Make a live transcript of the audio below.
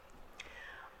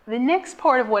The next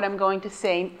part of what I'm going to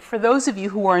say, for those of you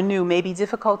who are new, may be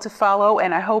difficult to follow,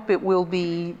 and I hope it will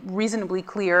be reasonably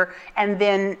clear, and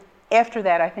then after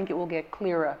that I think it will get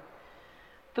clearer.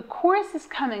 The Course is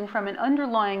coming from an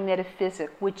underlying metaphysic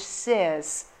which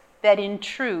says that in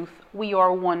truth we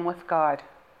are one with God.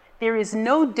 There is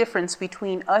no difference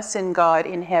between us and God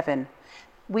in heaven.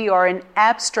 We are an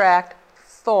abstract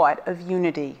thought of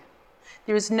unity.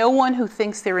 There is no one who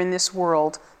thinks they're in this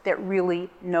world that really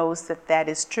knows that that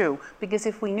is true. Because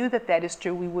if we knew that that is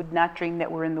true, we would not dream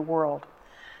that we're in the world.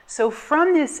 So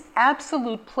from this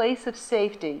absolute place of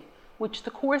safety, which the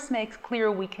Course makes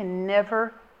clear we can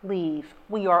never leave,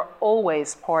 we are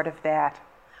always part of that.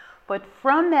 But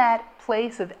from that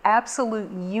place of absolute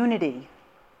unity,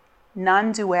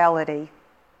 non-duality,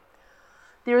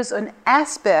 there's an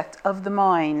aspect of the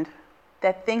mind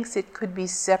that thinks it could be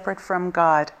separate from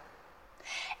God,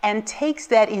 and takes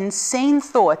that insane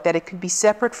thought that it could be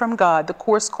separate from God. The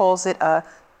Course calls it a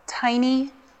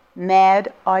tiny,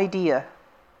 mad idea.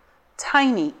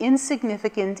 Tiny,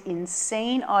 insignificant,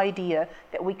 insane idea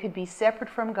that we could be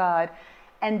separate from God.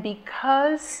 And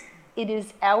because it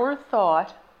is our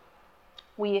thought,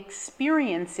 we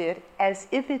experience it as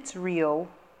if it's real,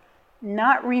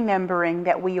 not remembering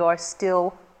that we are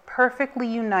still perfectly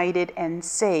united and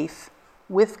safe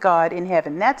with God in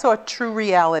heaven. That's our true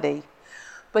reality.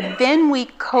 But then we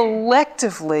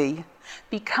collectively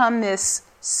become this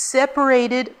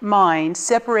separated mind,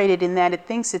 separated in that it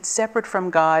thinks it's separate from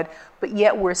God, but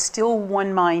yet we're still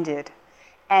one-minded.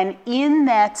 And in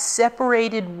that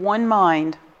separated one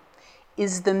mind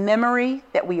is the memory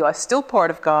that we are still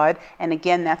part of God. And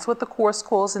again, that's what the Course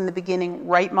calls in the beginning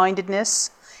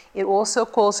right-mindedness. It also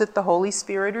calls it the Holy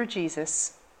Spirit or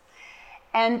Jesus.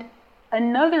 And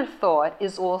another thought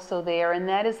is also there, and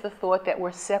that is the thought that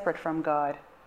we're separate from God.